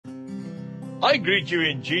I greet you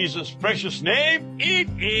in Jesus' precious name. It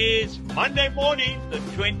is Monday morning, the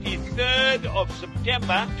 23rd of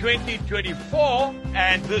September, 2024,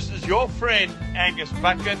 and this is your friend, Angus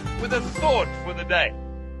Buchan, with a thought for the day.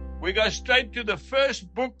 We go straight to the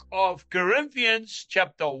first book of Corinthians,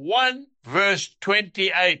 chapter 1, verse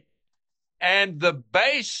 28. And the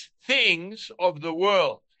base things of the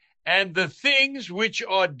world, and the things which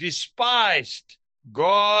are despised,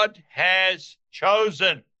 God has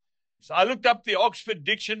chosen. So I looked up the Oxford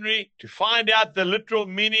Dictionary to find out the literal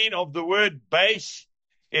meaning of the word base.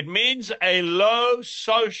 It means a low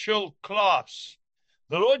social class.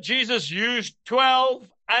 The Lord Jesus used 12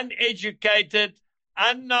 uneducated,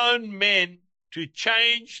 unknown men to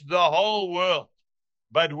change the whole world.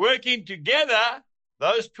 But working together,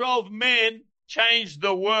 those 12 men changed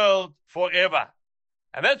the world forever.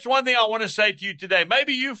 And that's one thing I want to say to you today.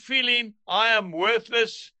 Maybe you're feeling, I am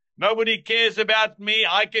worthless. Nobody cares about me.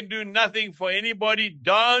 I can do nothing for anybody.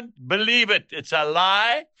 Don't believe it. It's a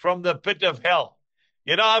lie from the pit of hell.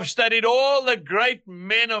 You know, I've studied all the great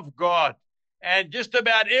men of God, and just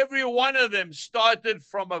about every one of them started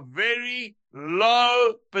from a very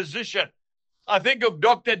low position. I think of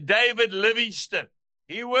Dr. David Livingstone.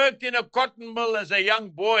 He worked in a cotton mill as a young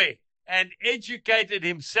boy and educated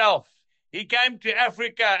himself. He came to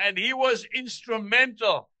Africa and he was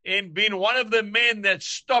instrumental in being one of the men that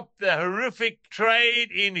stopped the horrific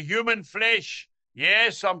trade in human flesh.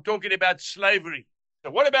 Yes, I'm talking about slavery.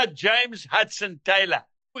 So what about James Hudson Taylor?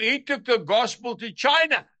 He took the gospel to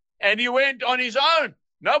China and he went on his own.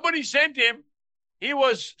 Nobody sent him. He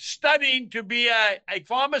was studying to be a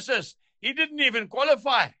pharmacist. He didn't even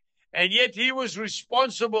qualify. And yet he was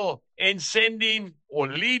responsible in sending or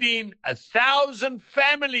leading 1,000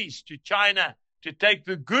 families to China to take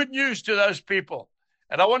the good news to those people.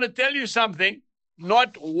 And I want to tell you something,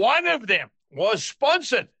 not one of them was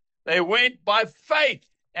sponsored. They went by faith.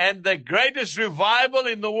 And the greatest revival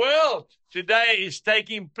in the world today is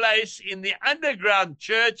taking place in the underground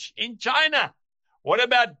church in China. What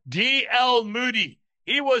about D.L. Moody?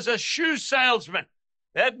 He was a shoe salesman.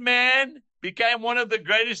 That man became one of the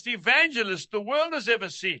greatest evangelists the world has ever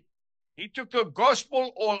seen. He took the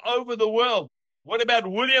gospel all over the world. What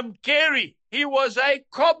about William Carey? He was a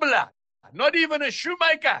cobbler, not even a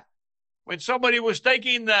shoemaker. When somebody was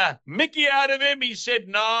taking the mickey out of him, he said,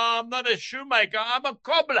 "No, I'm not a shoemaker, I'm a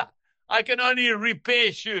cobbler. I can only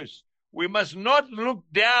repair shoes." We must not look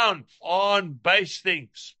down on base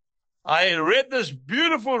things. I read this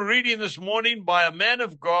beautiful reading this morning by a man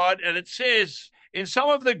of God, and it says, in some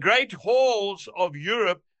of the great halls of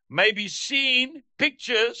Europe may be seen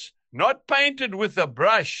pictures not painted with a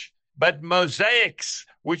brush, but mosaics,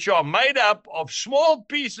 which are made up of small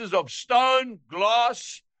pieces of stone,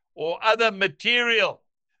 glass, or other material.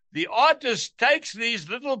 The artist takes these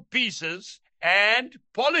little pieces and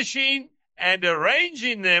polishing and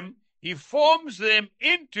arranging them, he forms them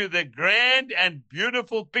into the grand and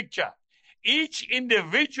beautiful picture. Each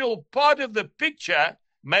individual part of the picture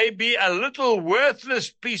may be a little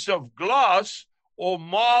worthless piece of glass or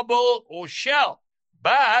marble or shell,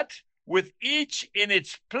 but with each in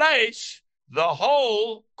its place, the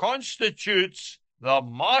whole constitutes the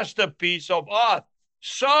masterpiece of art.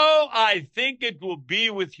 So I think it will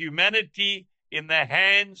be with humanity in the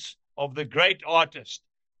hands of the great artist.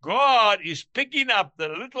 God is picking up the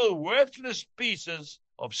little worthless pieces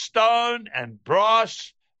of stone and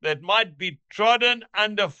brass that might be trodden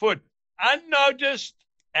underfoot, unnoticed,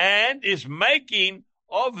 and is making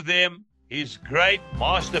of them his great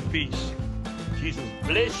masterpiece. Jesus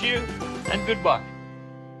bless you, and goodbye.